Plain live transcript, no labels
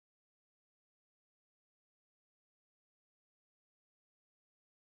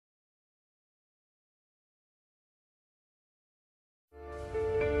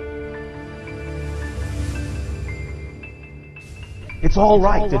It's all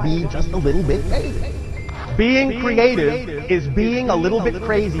right to be just a little bit crazy. Being creative is being a little bit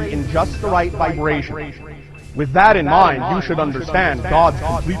crazy in just the right vibration. With that in mind, you should understand God's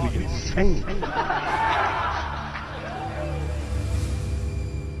completely insane.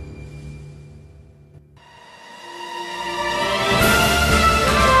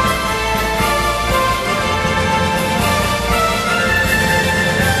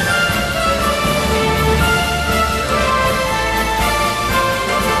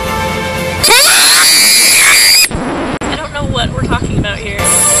 What we're talking about here.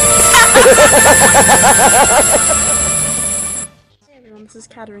 Hey everyone, this is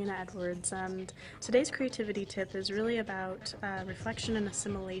Katerinaedwards, and today's creativity tip is really about reflection and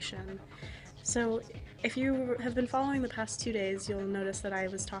assimilation. So if you have been following the past 2 days, you'll notice that I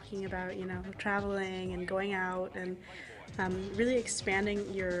was talking about, traveling and going out and really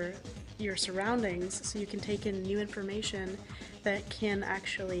expanding your surroundings so you can take in new information that can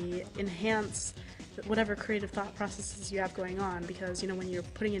actually enhance whatever creative thought processes you have going on, because when you're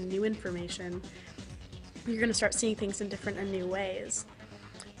putting in new information, you're going to start seeing things in different and new ways.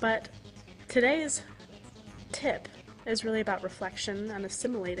 But today's tip is really about reflection and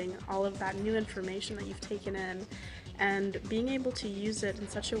assimilating all of that new information that you've taken in and being able to use it in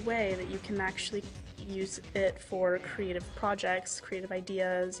such a way that you can actually use it for creative projects, creative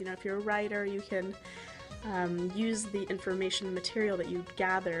ideas. If you're a writer, you can use the information and material that you've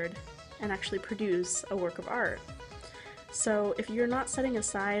gathered and actually produce a work of art. So if you're not setting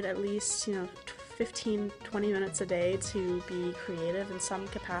aside at least 15-20 minutes a day to be creative in some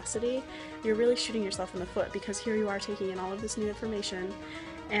capacity, you're really shooting yourself in the foot, because here you are taking in all of this new information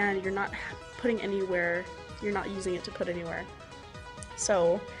and you're not putting anywhere, you're not using it to put anywhere.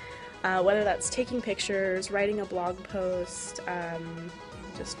 So whether that's taking pictures, writing a blog post,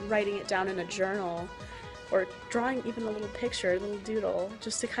 just writing it down in a journal, or drawing even a little picture, a little doodle,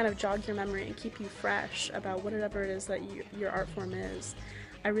 just to kind of jog your memory and keep you fresh about whatever it is that your art form is.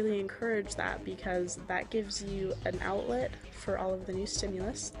 I really encourage that, because that gives you an outlet for all of the new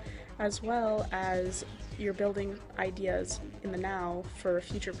stimulus, as well as you're building ideas in the now for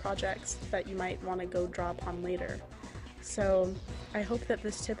future projects that you might want to go draw upon later. So I hope that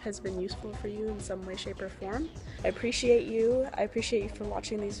this tip has been useful for you in some way, shape, or form. I appreciate you for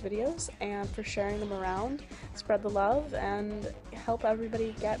watching these videos and for sharing them around. Spread the love and help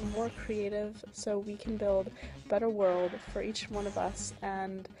everybody get more creative so we can build a better world for each one of us,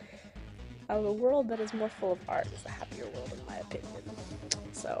 and a world that is more full of art is a happier world, in my opinion.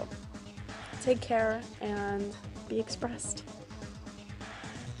 So take care and be expressed.